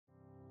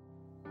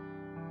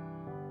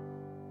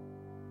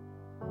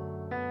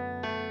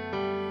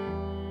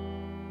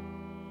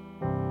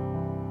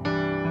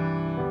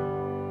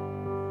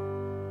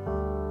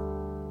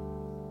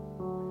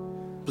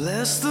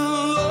Bless the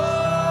Lord,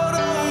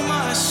 oh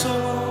my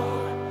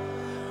soul,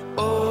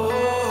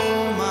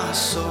 oh my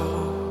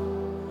soul,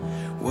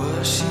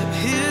 worship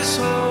his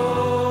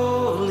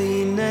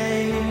holy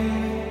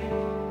name,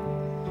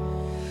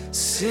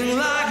 sing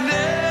like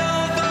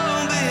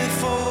never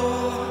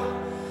before,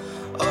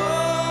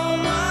 oh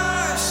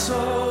my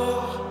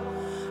soul,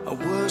 I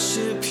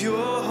worship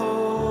your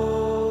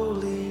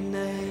holy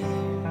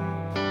name.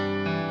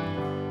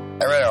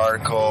 I read an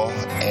article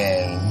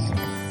in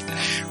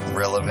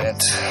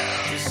Relevant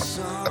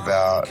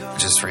about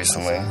just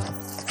recently,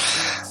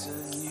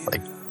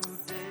 like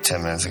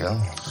 10 minutes ago.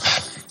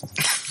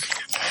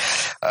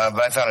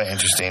 But I found it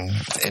interesting.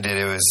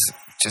 It was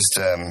just,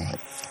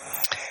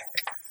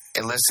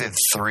 it listed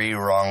 3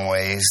 wrong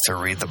ways to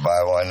read the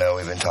Bible. I know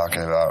we've been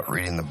talking about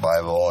reading the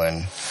Bible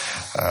and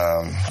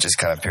just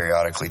kind of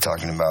periodically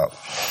talking about,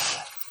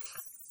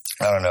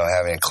 I don't know,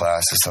 having a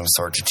class of some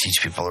sort to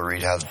teach people to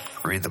read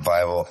the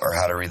Bible or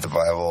how to read the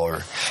Bible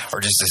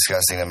or just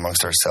discussing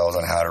amongst ourselves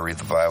on how to read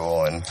the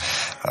Bible, and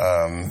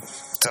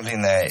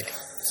something that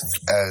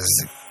as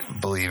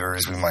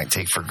believers we might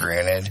take for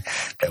granted,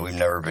 that we've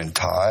never been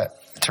taught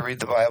to read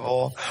the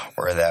Bible,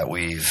 or that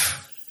we've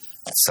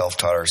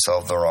self-taught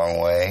ourselves the wrong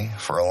way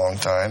for a long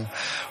time,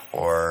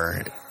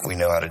 or we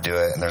know how to do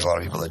it and there's a lot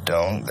of people that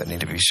don't, that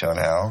need to be shown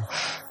how,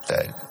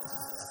 that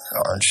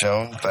aren't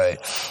shown.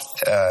 But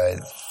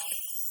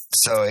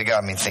so it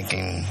got me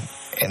thinking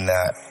in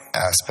that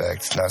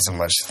aspect, not so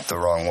much the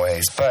wrong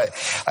ways, but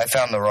I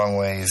found the wrong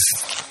ways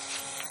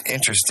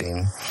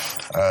interesting,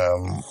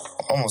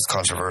 almost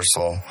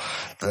controversial.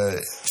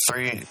 The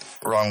 3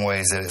 wrong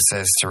ways that it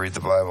says to read the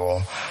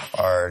Bible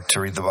are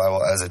to read the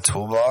Bible as a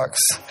toolbox.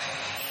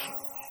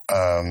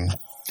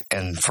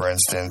 And for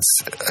instance,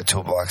 a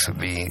toolbox would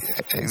be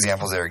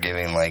examples they were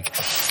giving, like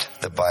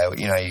the Bible.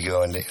 You know, you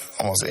go into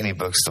almost any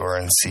bookstore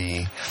and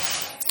see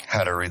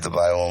how to read the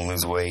Bible and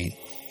lose weight,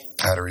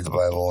 how to read the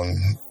Bible and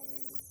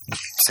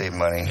save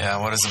money.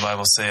 Yeah, what does the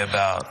Bible say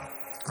about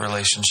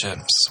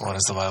relationships? What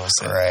does the Bible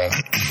say? Right.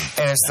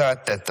 And it's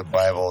not that the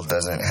Bible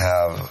doesn't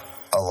have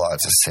a lot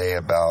to say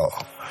about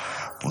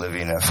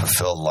living a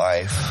fulfilled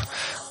life,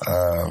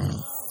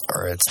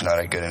 or it's not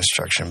a good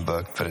instruction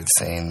book, but it's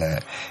saying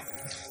that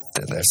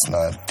that's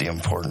not the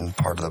important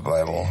part of the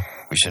Bible.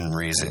 We shouldn't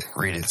read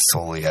it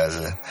solely as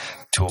a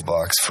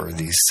toolbox for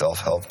these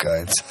self-help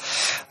guides.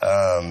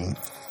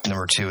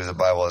 Number 2 is the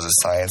Bible as a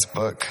science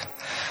book.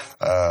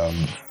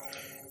 And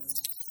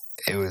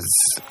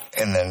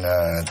then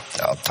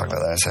I'll talk about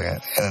that in a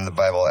second. And then the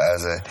Bible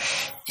as a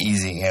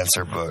easy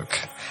answer book.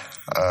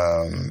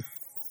 And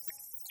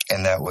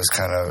that was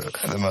kind of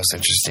the most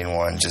interesting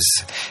one.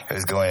 Just, it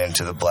was going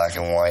into the black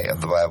and white of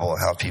the Bible,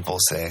 how people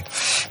say,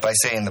 by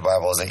saying the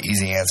Bible is an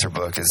easy answer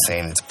book, is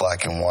saying it's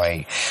black and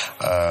white.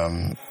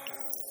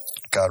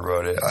 God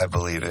wrote it, I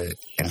believe it,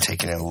 and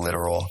taking it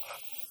literal.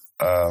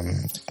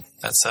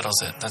 That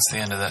settles it. That's the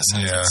end of that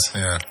sentence.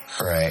 Yeah.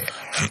 Right.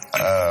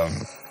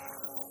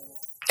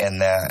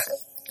 And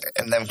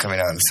them coming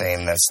out and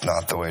saying that's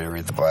not the way to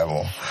read the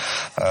Bible.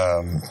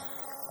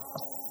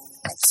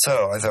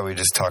 So I thought we'd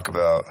just talk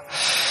about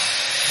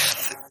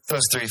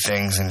those 3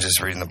 things and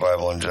just reading the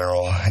Bible in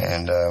general,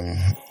 and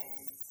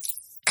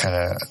kind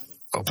of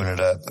open it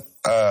up.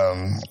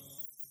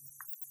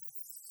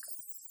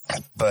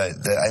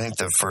 But I think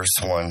the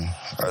first one,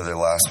 or the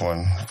last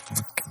one,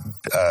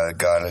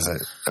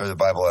 the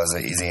Bible as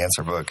an easy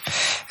answer book,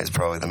 is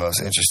probably the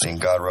most interesting.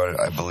 God wrote it,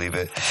 I believe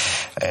it,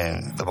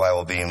 and the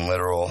Bible being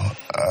literal,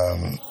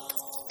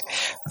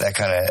 that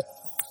kind of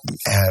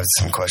have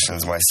some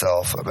questions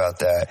myself about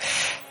that.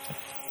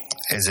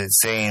 Is it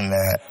saying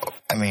that,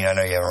 I mean, I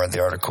know you haven't read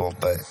the article,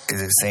 but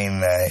is it saying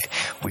that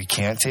we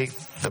can't take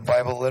the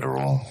Bible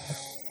literal?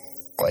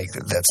 Like,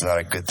 that's not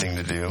a good thing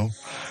to do,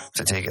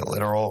 to take it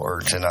literal,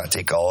 or to not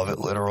take all of it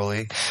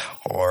literally,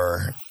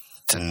 or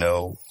to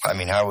know, I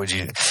mean, how do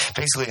you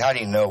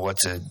know what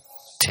to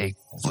take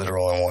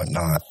literal and what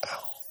not?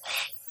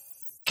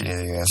 Can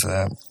you answer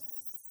that?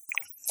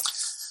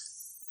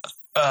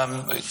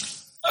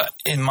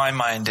 In my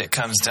mind, it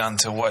comes down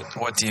to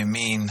what do you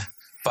mean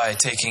by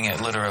taking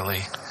it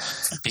literally?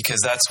 Because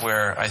that's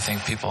where I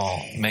think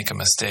people make a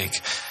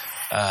mistake.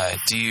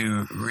 Do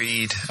you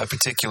read a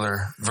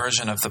particular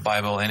version of the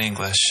Bible in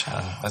English?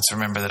 Let's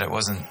remember that it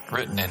wasn't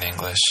written in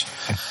English.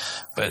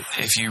 But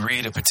if you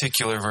read a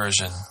particular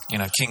version,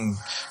 King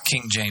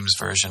James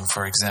Version,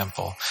 for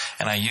example,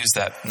 and I use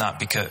that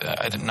not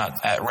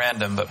at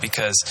random, but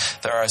because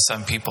there are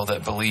some people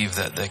that believe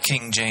that the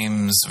King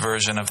James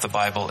Version of the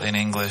Bible in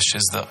English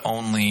is the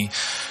only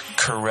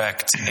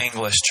correct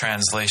English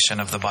translation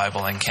of the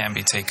Bible and can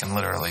be taken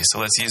literally. So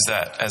let's use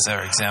that as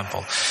our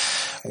example.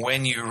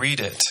 When you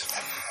read it,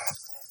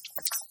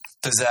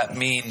 does that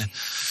mean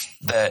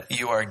that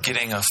you are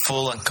getting a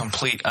full and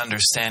complete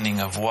understanding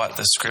of what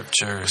the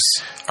scriptures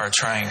are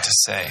trying to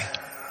say?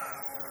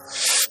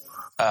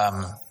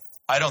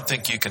 I don't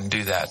think you can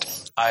do that.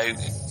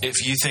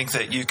 If you think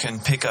that you can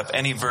pick up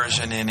any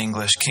version in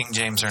English, King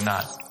James or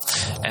not,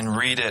 and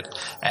read it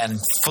and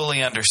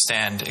fully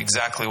understand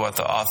exactly what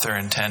the author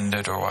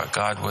intended or what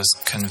God was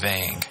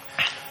conveying,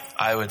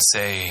 I would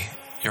say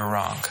you're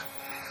wrong.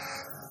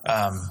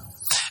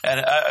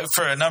 And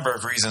for a number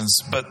of reasons,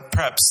 but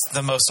perhaps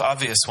the most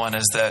obvious one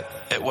is that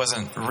it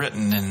wasn't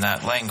written in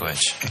that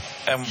language.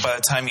 And by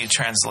the time you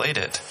translate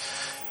it,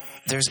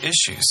 there's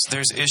issues.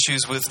 There's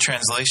issues with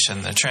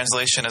translation. The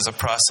translation is a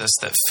process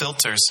that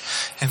filters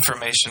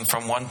information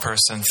from one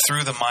person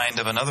through the mind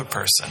of another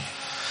person.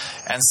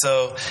 And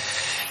so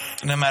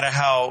no matter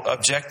how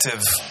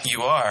objective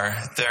you are,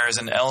 there is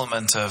an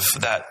element of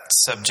that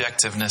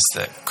subjectiveness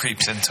that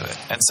creeps into it.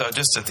 And so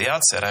just at the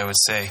outset, I would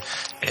say,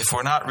 if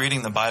we're not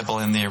reading the Bible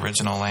in the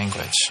original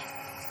language,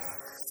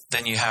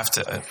 then you have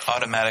to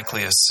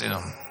automatically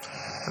assume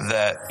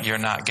that you're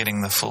not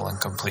getting the full and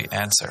complete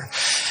answer.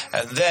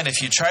 And then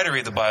if you try to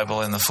read the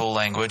Bible in the full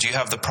language, you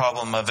have the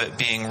problem of it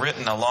being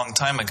written a long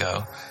time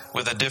ago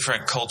with a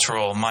different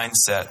cultural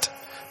mindset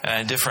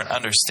and a different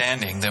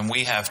understanding than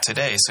we have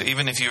today. So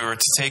even if you were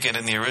to take it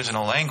in the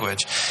original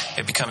language,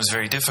 it becomes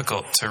very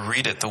difficult to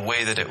read it the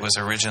way that it was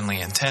originally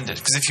intended.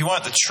 Because if you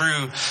want the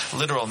true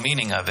literal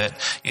meaning of it,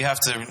 you have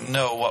to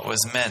know what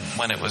was meant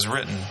when it was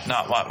written,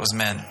 not what was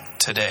meant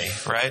today,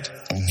 right?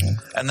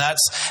 Mm-hmm. And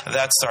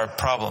that's our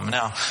problem.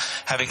 Now,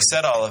 having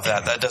said all of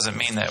that, that doesn't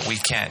mean that we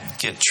can't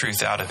get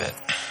truth out of it.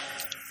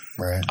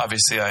 Right.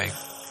 Obviously, I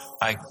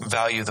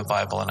value the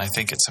Bible and I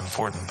think it's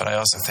important, but I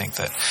also think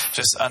that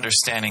just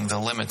understanding the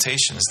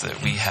limitations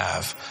that we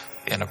have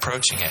in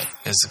approaching it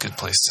is a good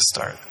place to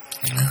start.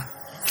 Yeah.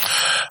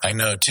 I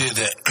know too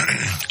that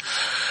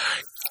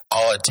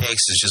all it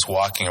takes is just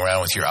walking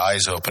around with your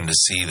eyes open to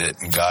see that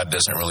God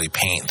doesn't really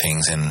paint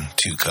things in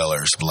two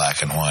colors,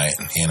 black and white.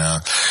 You know,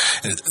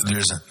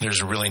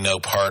 there's really no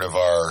part of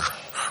our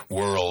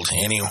world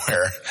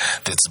anywhere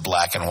that's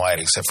black and white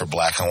except for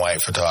black and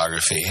white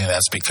photography, and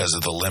that's because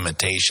of the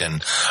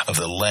limitation of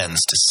the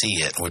lens to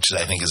see it, which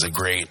I think is a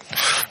great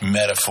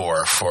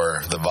metaphor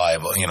for the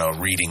Bible, you know,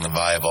 reading the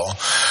Bible.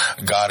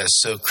 God is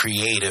so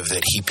creative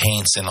that he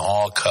paints in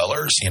all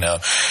colors, you know,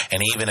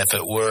 and even if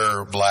it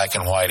were black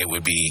and white, it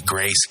would be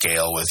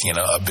grayscale with, you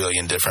know, a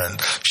billion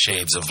different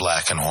shades of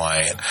black and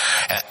white.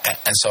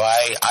 And so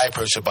I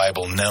approach the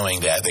Bible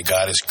knowing that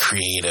God is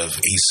creative.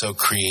 He's so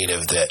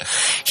creative that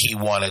he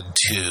wanted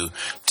to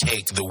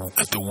take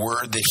the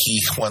word that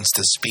he wants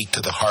to speak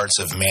to the hearts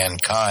of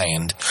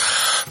mankind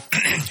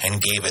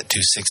and gave it to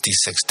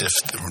 66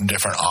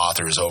 different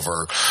authors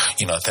over,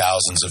 you know,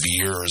 thousands of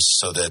years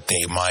so that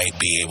they might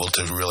be able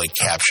to really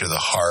capture the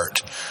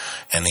heart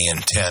and the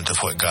intent of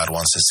what God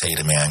wants to say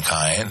to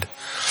mankind.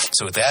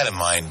 So with that in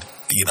mind,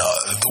 you know,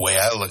 the way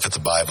I look at the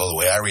Bible, the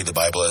way I read the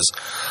Bible is,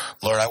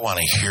 Lord, I want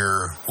to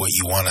hear what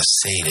you want to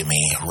say to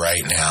me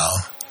right now.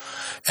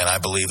 And I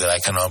believe that I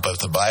can open up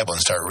the Bible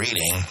and start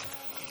reading,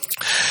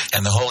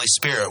 and the Holy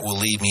Spirit will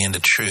lead me into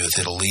truth.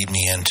 It'll lead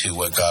me into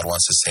what God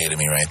wants to say to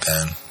me right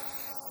then.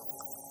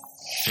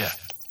 Yeah.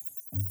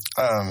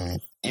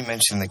 You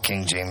mentioned the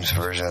King James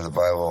Version of the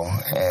Bible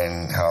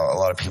and how a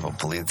lot of people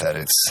believe that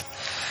it's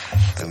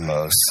the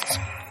most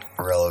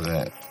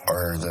relevant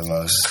or the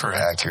most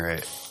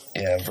accurate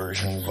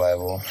version of the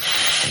Bible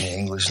in the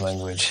English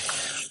language.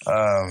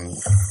 And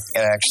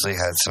I actually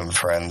had some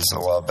friends a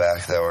while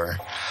back that were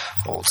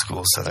old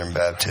school Southern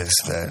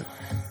Baptists that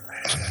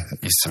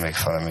used to make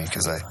fun of me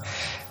because I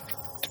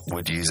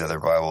would use other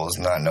Bibles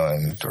not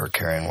knowing or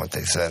caring what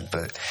they said.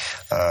 But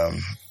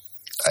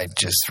I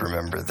just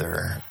remember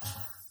their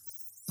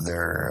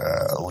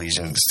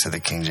allegiance to the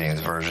King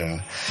James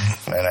Version,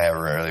 and I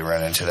haven't really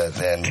run into that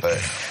then,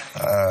 but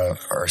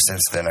or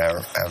since then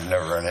I've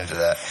never run into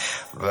that.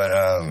 But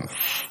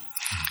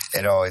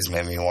it always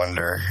made me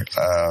wonder,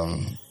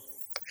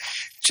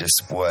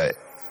 just what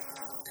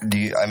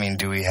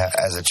do we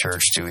as a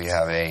church, do we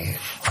have a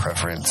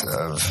preference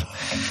of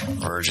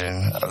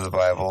version of the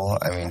Bible?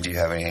 I mean, do you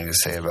have anything to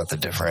say about the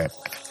different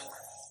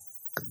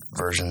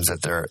versions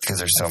because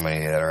there's so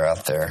many that are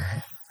out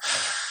there?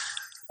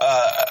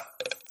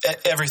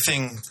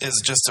 Everything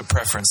is just a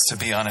preference, to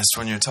be honest,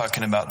 when you're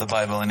talking about the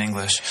Bible in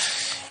English.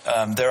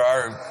 There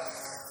are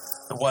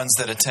ones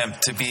that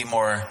attempt to be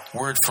more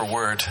word for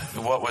word.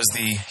 What was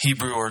the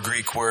Hebrew or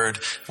Greek word?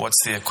 What's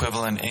the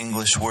equivalent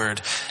English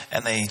word?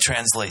 And they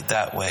translate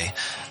that way.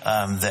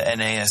 The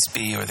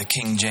NASB or the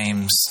King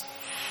James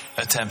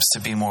attempts to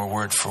be more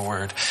word for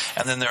word.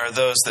 And then there are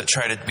those that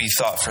try to be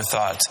thought for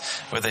thought,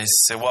 where they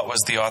say, what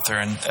was the author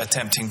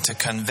attempting to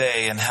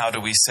convey, and how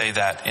do we say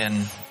that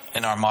in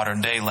our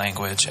modern day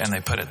language, and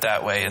they put it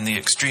that way. And the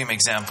extreme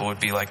example would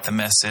be like the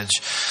Message,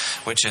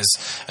 which is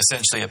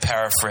essentially a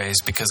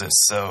paraphrase because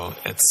it's so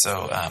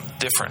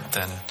different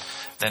than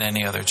than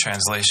any other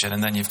translation.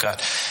 And then you've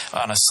got,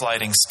 on a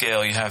sliding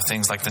scale, you have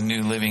things like the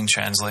New Living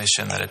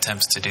Translation that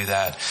attempts to do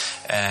that,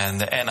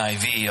 and the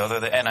NIV, although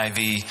the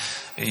NIV,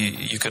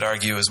 you could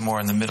argue, is more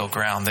in the middle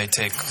ground. They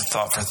take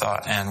thought for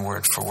thought and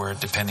word for word,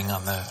 depending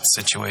on the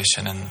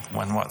situation and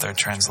what they're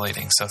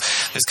translating. So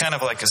it's kind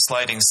of like a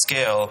sliding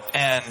scale,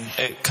 and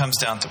it comes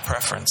down to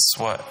preference.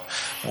 What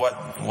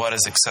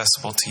is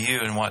accessible to you,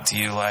 and what do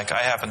you like? I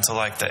happen to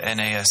like the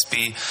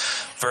NASB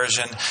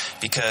version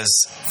because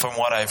from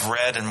what I've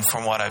read and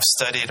from what I've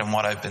studied and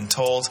what I've been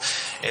told,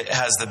 it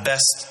does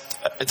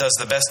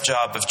the best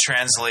job of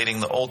translating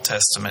the Old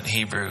Testament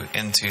Hebrew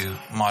into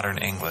modern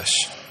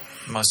English.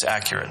 Most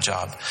accurate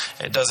job.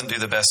 It doesn't do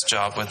the best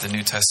job with the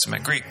New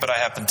Testament Greek, but I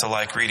happen to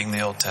like reading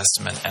the Old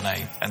Testament,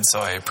 and so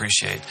I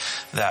appreciate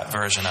that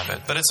version of it.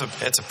 But it's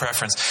a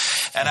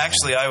preference. And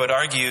actually, I would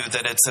argue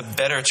that it's a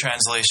better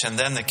translation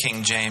than the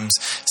King James,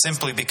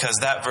 simply because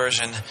that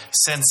version,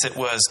 since it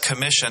was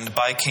commissioned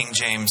by King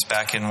James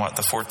back in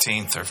the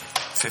 14th or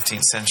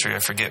 15th century, I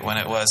forget when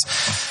it was,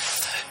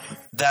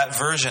 that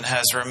version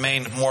has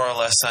remained more or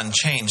less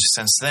unchanged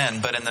since then.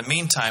 But in the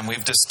meantime,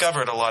 we've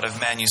discovered a lot of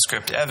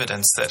manuscript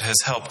evidence that has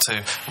helped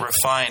to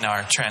refine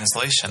our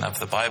translation of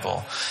the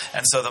Bible.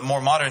 And so the more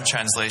modern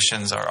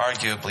translations are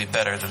arguably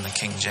better than the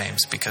King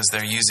James because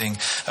they're using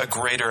a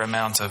greater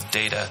amount of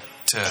data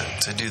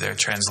to do their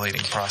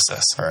translating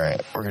process. All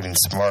right. We're getting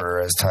smarter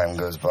as time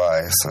goes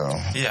by, so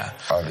yeah,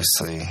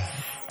 obviously.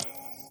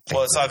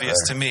 Well, it's obvious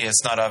to me.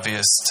 It's not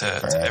obvious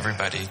to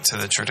everybody, to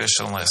the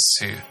traditionalists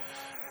who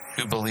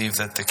believe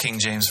that the King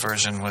James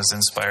Version was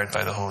inspired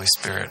by the Holy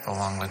Spirit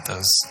along with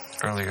those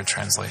earlier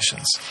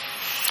translations.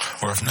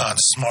 Or if not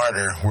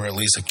smarter, we're at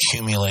least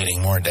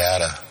accumulating more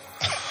data.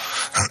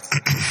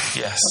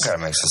 Yes. That kind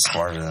of makes us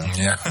smarter then.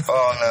 Yeah.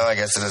 Oh, no, I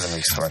guess it doesn't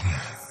make us smart.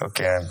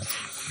 Okay.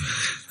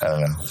 I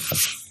don't know.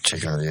 That's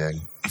chicken or the egg.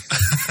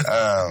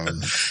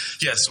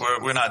 Yes,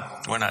 we're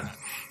not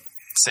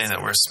saying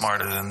that we're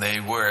smarter than they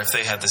were. If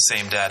they had the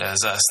same data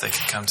as us, they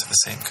could come to the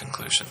same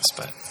conclusions,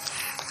 but...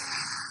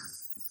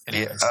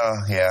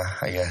 Yeah,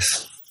 I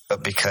guess.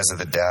 But because of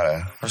the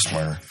data, we're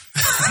smarter.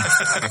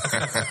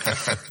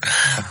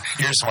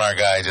 You're a smart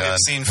guy, John. We've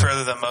seen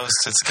further than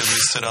most. It's because we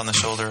stood on the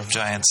shoulder of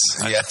giants.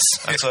 Yes.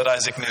 That's what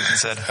Isaac Newton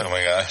said. Oh,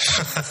 my gosh.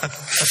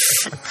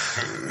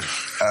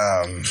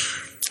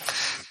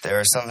 There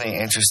was something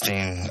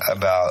interesting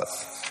about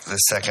the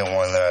second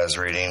one that I was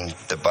reading,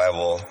 the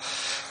Bible.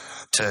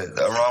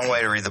 The wrong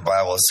way to read the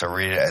Bible is to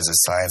read it as a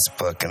science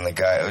book. And it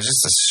was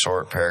just a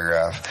short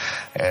paragraph.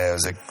 And it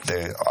was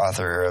the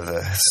author of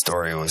the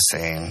story was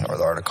saying, or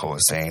the article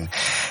was saying,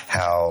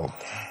 how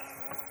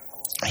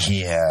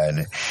he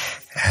had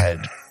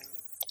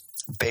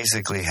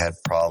basically had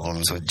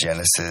problems with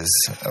Genesis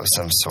of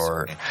some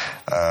sort.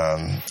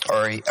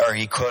 Or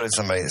he quoted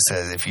somebody that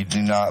says, if you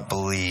do not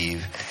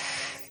believe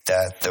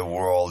that the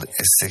world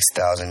is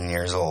 6,000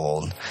 years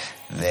old,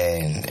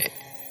 then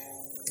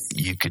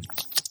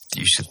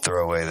you should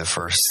throw away the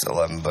first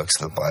 11 books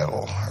of the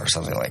Bible or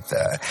something like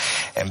that.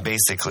 And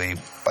basically,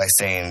 by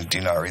saying do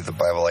not read the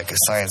Bible like a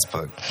science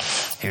book,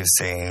 he was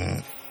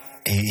saying,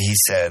 he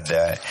said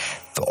that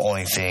the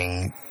only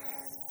thing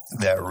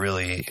that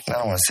really, I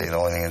don't want to say the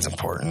only thing that's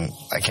important,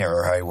 I can't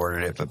remember how he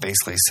worded it, but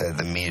basically said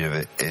the meat of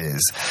it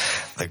is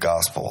the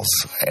Gospels,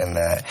 and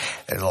that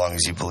as long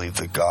as you believe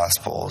the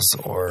Gospels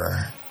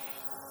or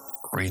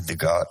I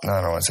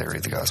don't want to say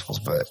read the Gospels,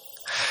 but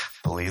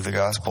believe the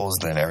Gospels,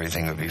 then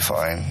everything would be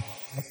fine.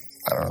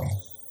 I don't know.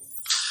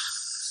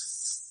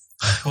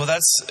 Well,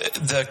 that's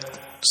the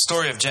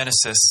story of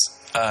Genesis,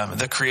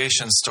 the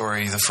creation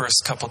story, the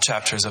first couple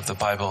chapters of the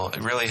Bible.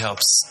 It really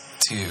helps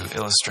to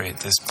illustrate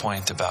this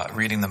point about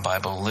reading the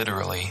Bible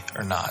literally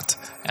or not,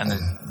 and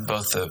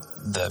both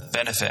the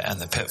benefit and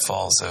the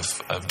pitfalls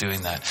of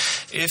doing that.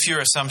 If your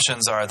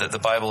assumptions are that the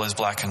Bible is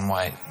black and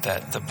white,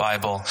 that the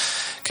Bible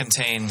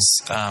contains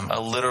a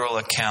literal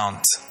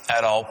account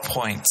at all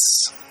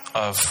points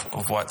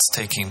of what's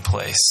taking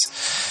place,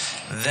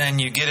 then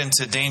you get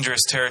into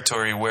dangerous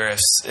territory where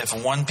if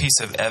one piece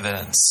of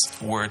evidence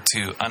were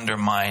to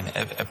undermine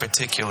a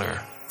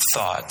particular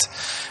thought,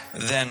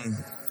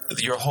 then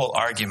your whole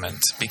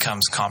argument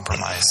becomes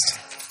compromised.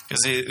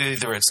 Because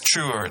either it's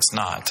true or it's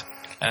not.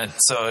 And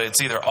so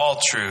it's either all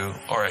true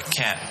or it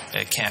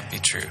can't be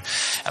true.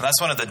 And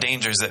that's one of the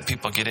dangers that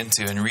people get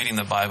into in reading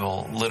the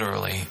Bible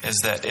literally,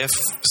 is that if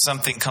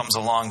something comes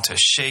along to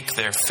shake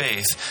their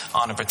faith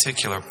on a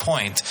particular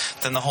point,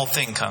 then the whole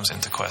thing comes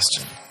into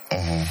question.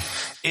 Mm-hmm.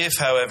 If,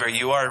 however,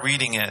 you are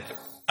reading it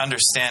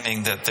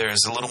understanding that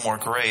there's a little more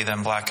gray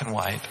than black and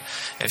white,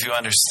 if you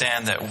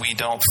understand that we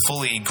don't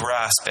fully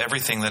grasp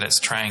everything that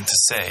it's trying to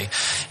say,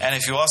 and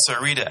if you also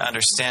read it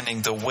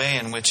understanding the way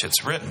in which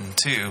it's written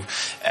too,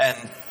 and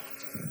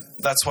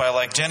that's why I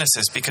like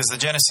Genesis, because the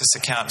Genesis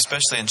account,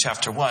 especially in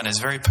chapter 1, is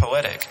very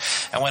poetic.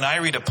 And when I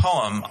read a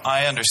poem,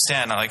 I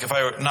understand, like if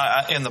I were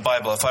not in the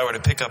Bible, if I were to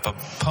pick up a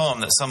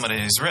poem that somebody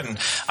has written,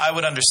 I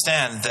would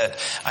understand that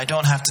I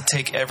don't have to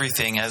take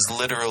everything as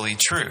literally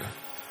true.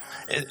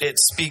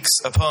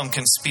 a poem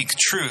can speak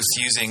truth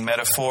using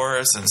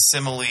metaphors and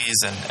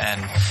similes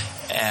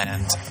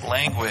and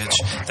language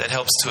that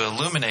helps to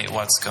illuminate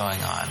what's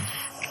going on.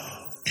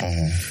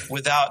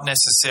 Without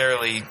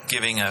necessarily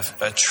giving a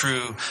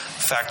true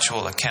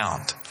factual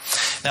account.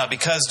 Now,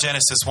 because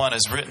Genesis 1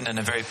 is written in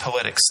a very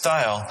poetic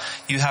style,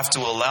 you have to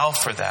allow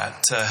for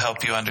that to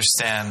help you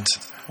understand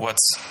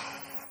what's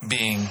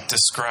being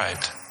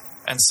described.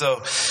 And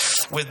so,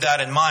 with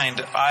that in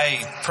mind,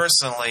 I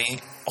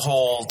personally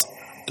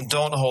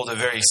don't hold a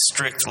very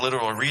strict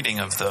literal reading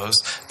of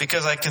those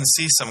because I can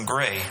see some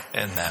gray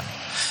in them.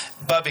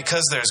 But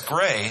because there's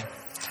gray,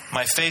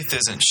 my faith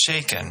isn't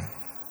shaken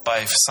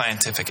by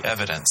scientific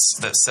evidence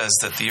that says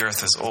that the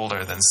earth is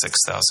older than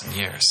 6,000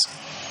 years.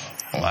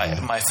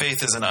 My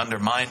faith isn't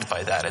undermined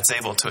by that. It's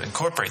able to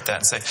incorporate that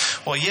and say,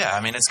 well, yeah,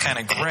 I mean, it's kind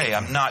of gray.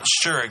 I'm not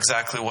sure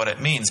exactly what it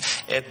means.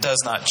 It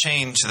does not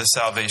change the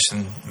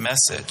salvation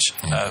message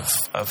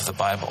of the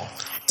Bible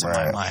to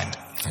my mind.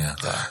 Yeah.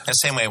 The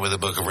same way with the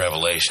book of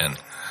Revelation.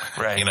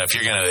 Right. You know, if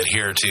you're going to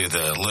adhere to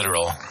the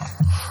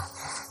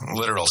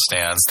literal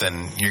stance,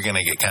 then you're going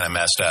to get kind of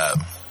messed up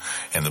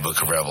in the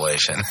book of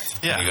Revelation.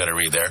 Yeah. You got to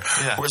read there.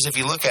 Yeah. Whereas if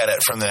you look at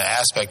it from the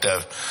aspect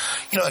of,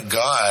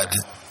 God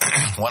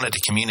wanted to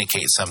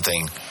communicate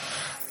something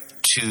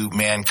to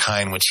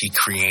mankind which he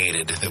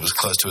created that was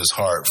close to his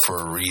heart for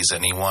a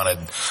reason. He wanted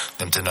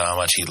them to know how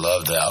much he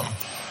loved them.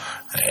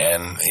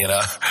 And,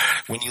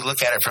 when you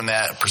look at it from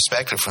that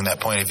perspective, from that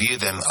point of view,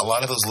 then a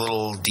lot of those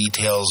little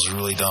details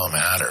really don't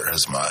matter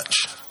as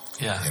much.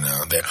 Yeah.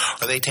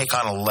 Or they take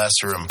on a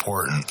lesser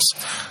importance.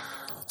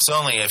 It's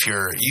only if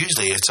you're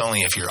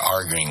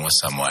arguing with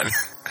someone,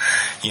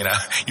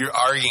 you're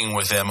arguing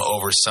with them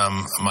over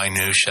some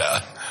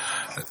minutia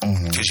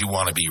because you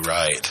want to be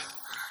right,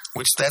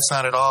 which that's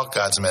not at all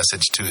God's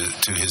message to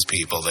his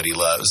people that he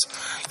loves.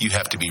 You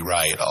have to be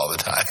right all the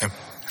time.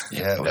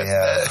 Yeah,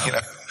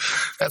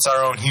 that's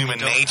our own human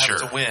nature.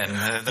 Have to win.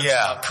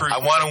 I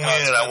want to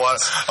win. I want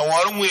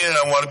to win.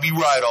 I want to be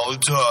right all the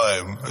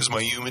time. That's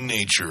my human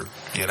nature.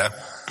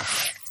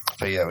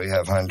 But yeah, we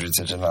have hundreds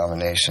of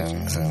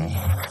denominations and,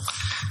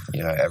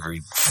 every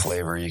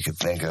flavor you could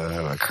think of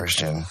a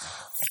Christian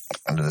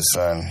under the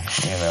sun,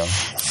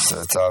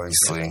 So it's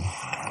obviously,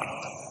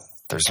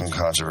 there's some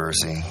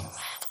controversy.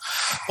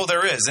 Well,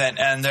 there is.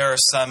 And there are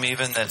some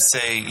even that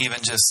say even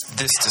just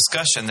this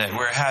discussion that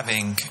we're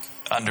having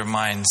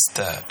undermines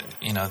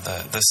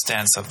the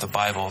stance of the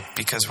Bible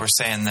because we're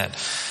saying that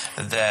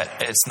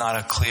it's not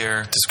a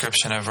clear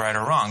description of right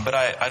or wrong. But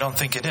I don't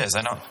think it is.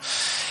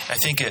 I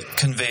think it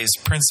conveys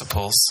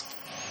principles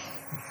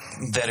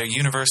that are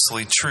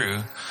universally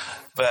true,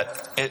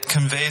 but it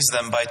conveys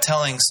them by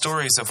telling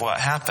stories of what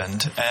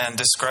happened and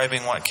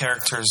describing what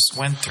characters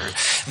went through.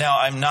 Now,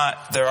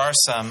 there are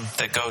some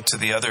that go to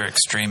the other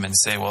extreme and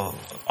say, well,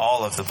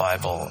 all of the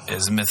Bible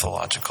is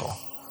mythological.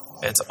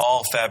 It's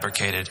all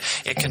fabricated.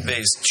 It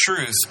conveys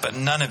truth, but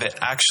none of it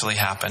actually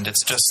happened.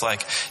 It's just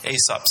like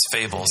Aesop's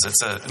fables.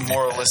 It's a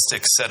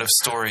moralistic set of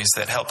stories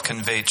that help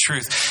convey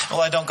truth.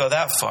 Well, I don't go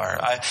that far.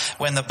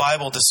 When the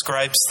Bible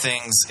describes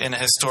things in a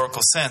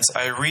historical sense,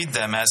 I read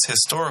them as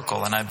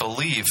historical, and I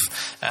believe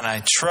and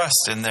I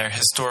trust in their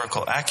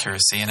historical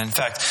accuracy. And in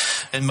fact,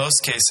 in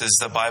most cases,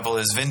 the Bible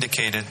is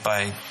vindicated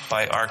by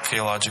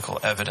archaeological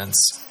evidence,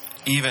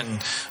 even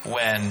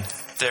when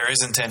there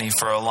isn't any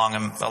for a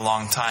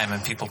long time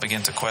and people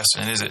begin to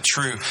question, is it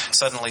true?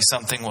 Suddenly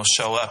something will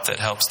show up that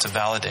helps to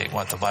validate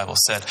what the Bible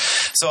said.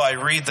 So I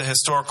read the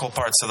historical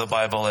parts of the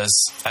Bible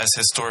as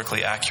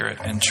historically accurate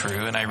and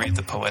true, and I read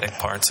the poetic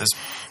parts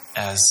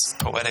as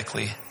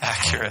poetically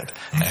accurate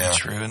and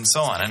true, and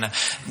so on. And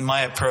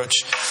my approach,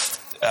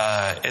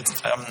 I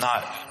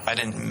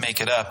didn't make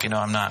it up,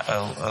 I'm not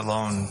a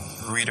lone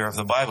reader of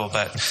the Bible,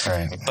 but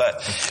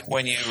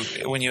when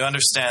you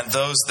understand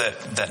those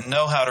that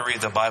know how to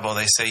read the Bible,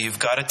 they say you've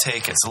got to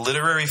take its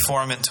literary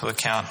form into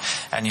account,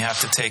 and you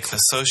have to take the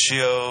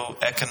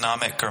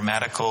socio-economic,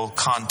 grammatical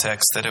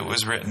context that it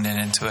was written in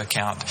into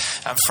account,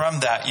 and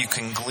from that you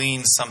can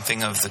glean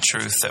something of the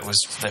truth that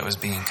was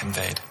being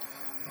conveyed.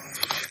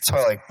 That's why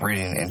I like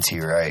reading N.T.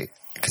 Wright,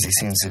 because he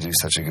seems to do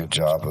such a good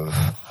job of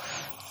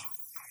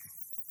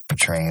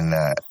portraying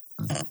that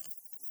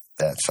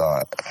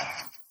thought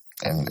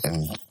and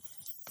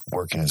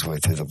working his way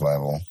through the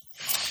Bible.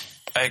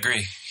 I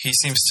agree. He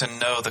seems to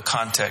know the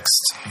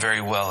context very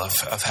well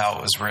of how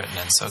it was written,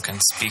 and so can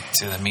speak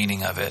to the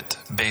meaning of it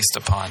based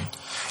upon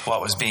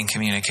what was being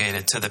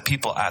communicated to the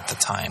people at the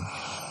time.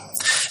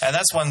 And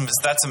that's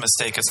a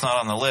mistake. It's not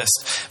on the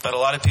list, but a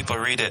lot of people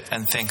read it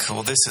and think,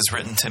 well, this is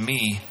written to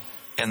me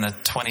in the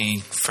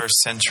 21st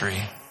century.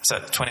 Is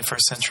that the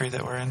 21st century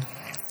that we're in?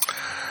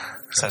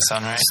 Does that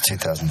sound right? It's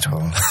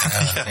 2012.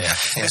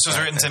 This was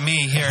written to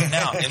me here and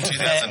now. In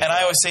 2012. And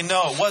I always say,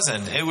 no, it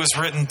wasn't. It was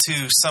written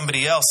to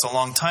somebody else a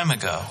long time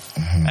ago.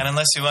 Mm-hmm. And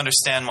unless you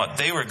understand what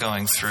they were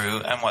going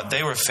through and what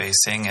they were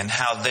facing and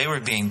how they were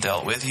being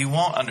dealt with, you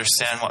won't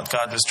understand what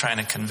God was trying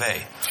to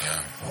convey.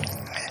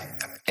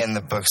 In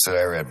the books that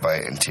I read by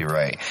N.T.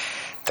 Wright,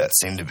 that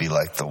seemed to be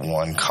like the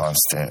one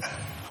constant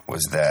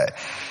was that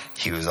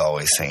he was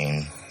always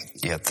saying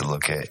you have to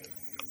look at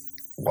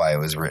why it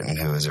was written,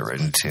 who was it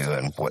written to,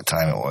 and what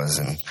time it was,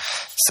 and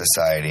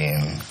society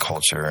and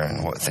culture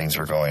and what things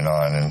were going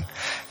on, and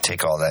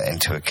take all that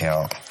into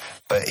account.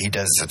 But he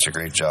does such a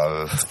great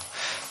job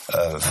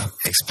of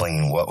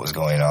explaining what was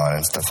going on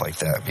and stuff like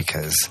that,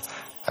 because,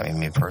 I mean,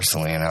 me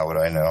personally, and how would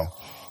I know?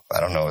 I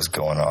don't know what's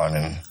going on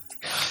in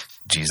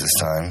Jesus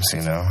times,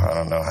 you know? I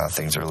don't know how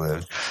things are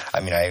lived.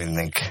 I mean, I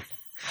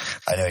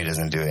know he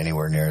doesn't do it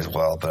anywhere near as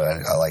well, but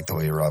I like the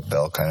way Rob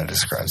Bell kind of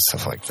describes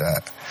stuff like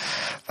that.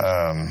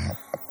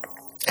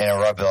 And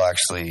Rob Bell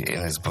actually,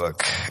 in his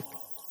book,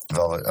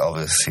 Velvet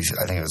Elvis,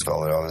 I think it was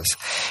Velvet Elvis,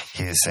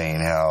 he was saying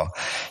how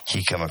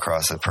he come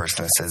across a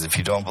person that says, if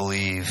you don't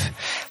believe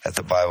that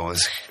the Bible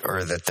was,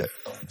 or that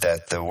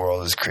the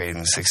world was created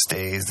in 6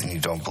 days, then you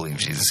don't believe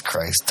Jesus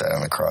Christ died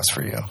on the cross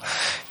for you.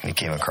 And he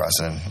came across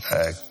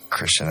a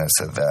Christian that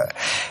said that,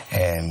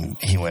 and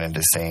he went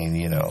into saying,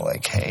 you know,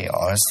 like, hey,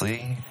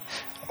 honestly,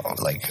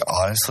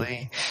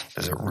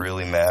 does it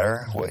really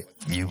matter what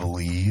you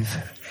believe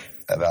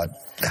about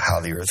how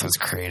the earth was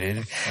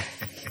created?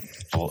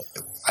 Well,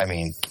 I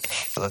mean,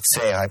 let's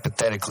say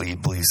hypothetically you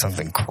believe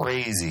something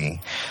crazy,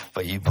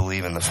 but you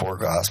believe in the 4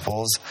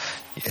 Gospels.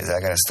 Is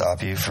that going to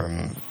stop you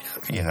from,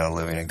 you know,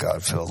 living a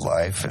God-filled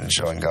life and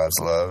showing God's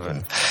love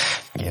and,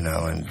 you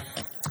know, and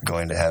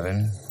going to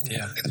heaven?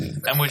 Yeah.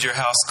 And would your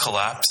house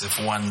collapse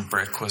if one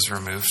brick was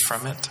removed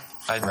from it?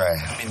 Right.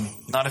 I mean,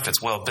 not if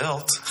it's well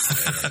built.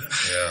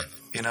 Yeah.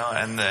 You know,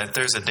 and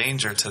there's a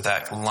danger to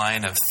that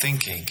line of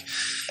thinking.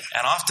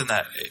 And often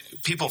that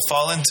people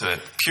fall into it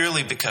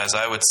purely because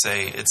I would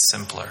say it's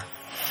simpler.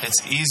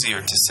 It's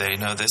easier to say,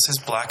 no, this is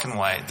black and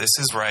white. This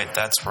is right.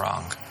 That's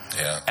wrong.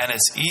 Yeah. And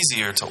it's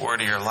easier to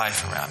order your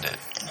life around it.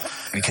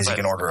 Because you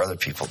can order other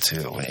people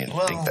too when you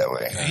think that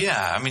way.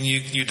 Yeah. I mean,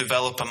 you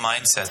develop a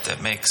mindset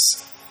that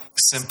makes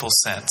simple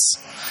sense.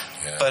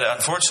 Yeah. But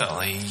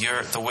unfortunately,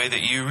 the way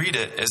that you read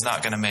it is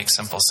not going to make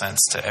simple sense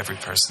to every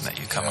person that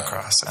you come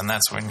across. And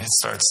that's when it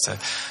starts to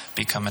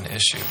become an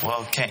issue.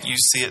 Well, can't you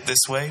see it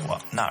this way?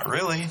 Well, not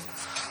really.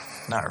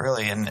 Not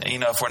really. And, you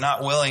know, if we're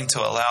not willing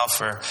to allow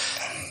for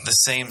the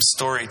same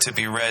story to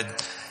be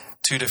read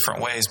 2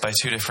 different ways by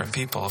 2 different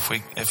people,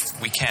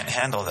 if we can't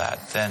handle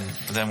that,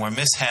 then we're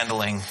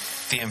mishandling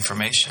the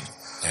information.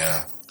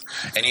 Yeah.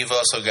 And you've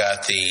also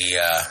got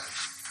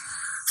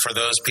for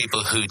those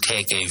people who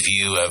take a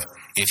view of,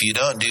 if you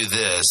don't do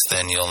this,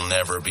 then you'll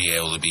never be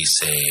able to be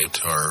saved,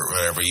 or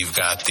whatever. You've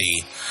got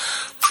the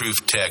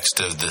proof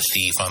text of the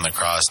thief on the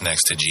cross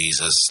next to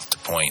Jesus to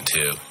point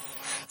to.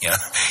 You know,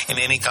 in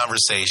any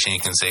conversation, you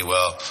can say,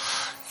 well,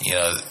 you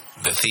know,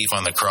 the thief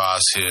on the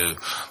cross who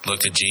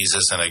looked at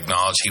Jesus and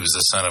acknowledged he was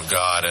the Son of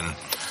God, and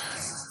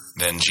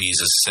then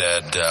Jesus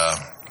said,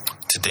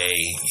 today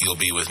you'll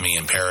be with me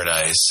in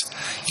paradise.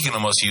 You can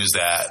almost use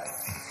that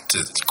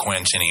to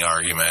quench any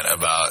argument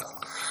about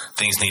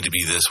things need to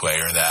be this way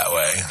or that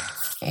way.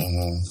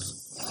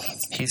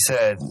 Mm-hmm. He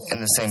said,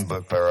 in the same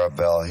book by Rob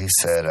Bell, he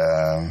said,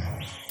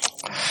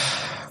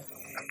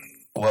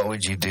 what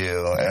would you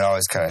do? And it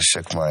always kind of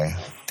shook my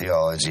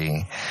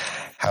theology.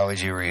 How would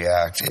you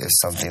react if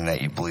something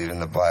that you believe in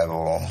the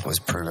Bible was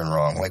proven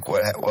wrong? Like,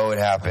 what would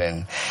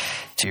happen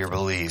to your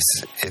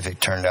beliefs if it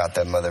turned out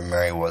that Mother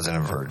Mary wasn't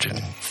a virgin?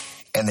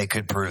 And they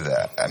could prove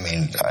that. I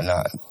mean,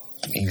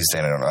 he was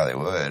saying I don't know how they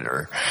would,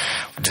 or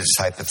just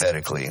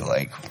hypothetically,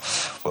 like,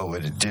 what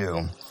would it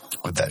do?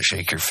 Would that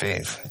shake your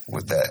faith?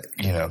 Would that,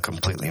 you know,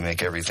 completely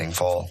make everything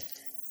fall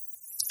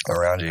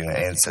around you?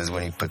 And it says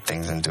when you put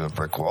things into a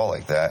brick wall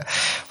like that,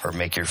 or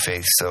make your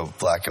faith so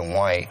black and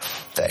white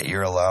that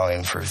you're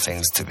allowing for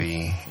things to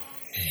be,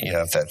 you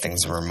know, if that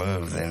thing's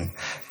removed, then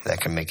that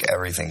can make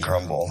everything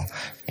crumble,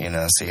 you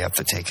know, so you have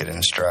to take it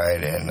in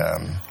stride. And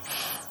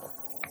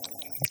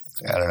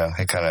I don't know,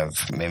 it kind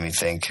of made me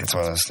think. It's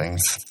one of those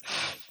things.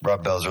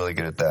 Rob Bell's really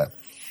good at that,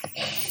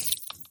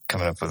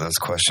 coming up with those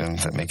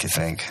questions that make you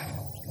think.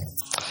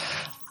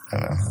 I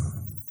don't know.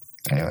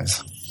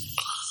 Anyways.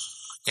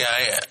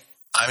 Yeah,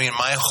 I mean,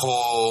 my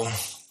whole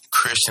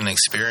Christian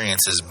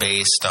experience is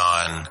based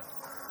on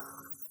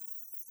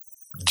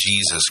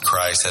Jesus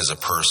Christ as a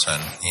person,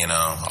 you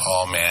know,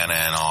 all man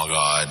and all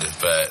God.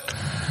 But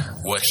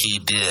what he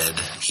did,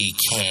 he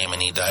came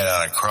and he died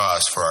on a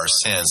cross for our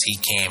sins. He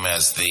came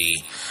as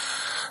the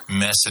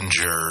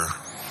messenger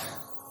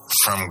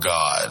from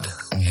God,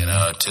 you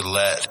know, to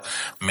let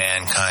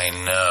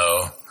mankind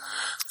know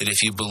that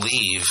if you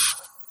believe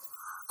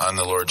on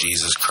the Lord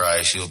Jesus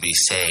Christ, you'll be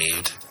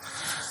saved.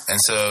 And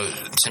so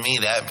to me,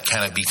 that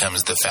kind of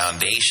becomes the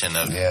foundation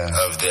of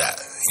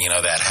that, you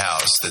know, that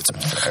house.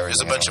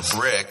 There's a bunch of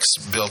bricks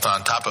built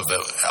on top of it,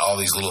 all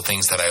these little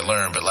things that I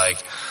learned. But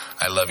like,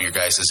 I love your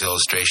guys'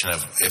 illustration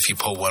of if you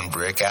pull one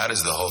brick out,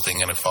 is the whole thing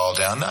going to fall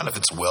down? Not if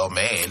it's well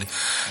made.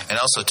 And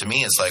also to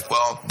me, it's like,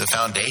 well, the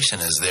foundation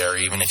is there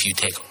even if you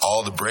take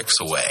all the bricks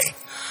away.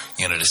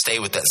 You know, to stay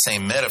with that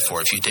same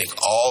metaphor, if you take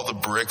all the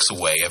bricks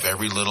away of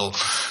every little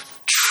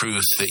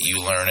truth that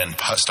you learn and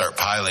start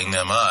piling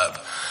them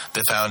up,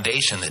 the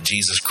foundation that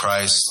Jesus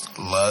Christ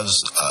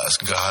loves us,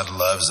 God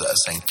loves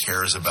us and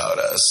cares about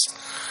us.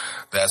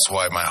 That's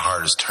why my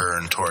heart is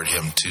turned toward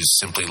him, to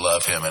simply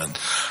love him. And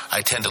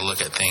I tend to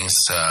look at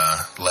things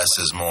less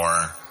is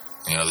more.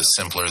 The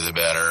simpler the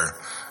better.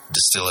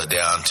 Distill it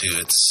down to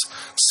its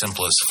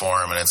simplest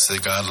form, and it's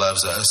that God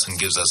loves us and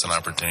gives us an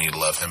opportunity to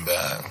love him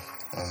back.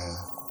 Mm-hmm.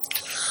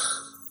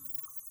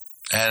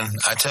 And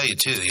I tell you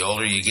too, the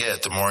older you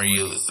get,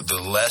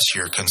 the less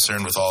you're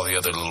concerned with all the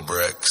other little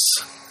bricks.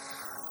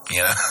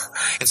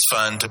 It's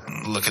fun to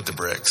look at the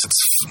bricks.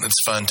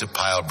 It's fun to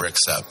pile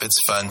bricks up. It's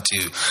fun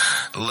to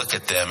look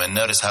at them and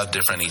notice how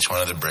different each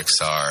one of the bricks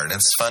are. And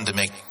it's fun to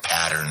make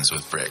patterns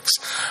with bricks.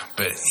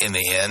 But in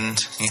the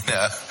end,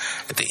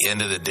 at the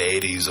end of the day,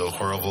 to use a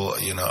horrible,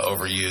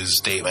 overused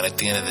statement, at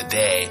the end of the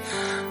day,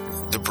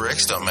 the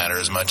bricks don't matter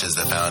as much as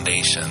the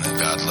foundation that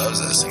God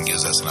loves us and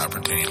gives us an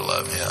opportunity to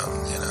love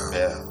him,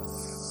 Yeah.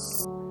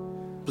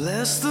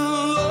 Bless the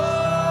Lord,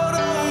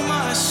 oh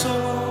my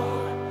soul.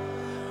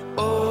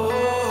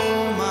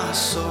 Oh, my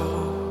soul.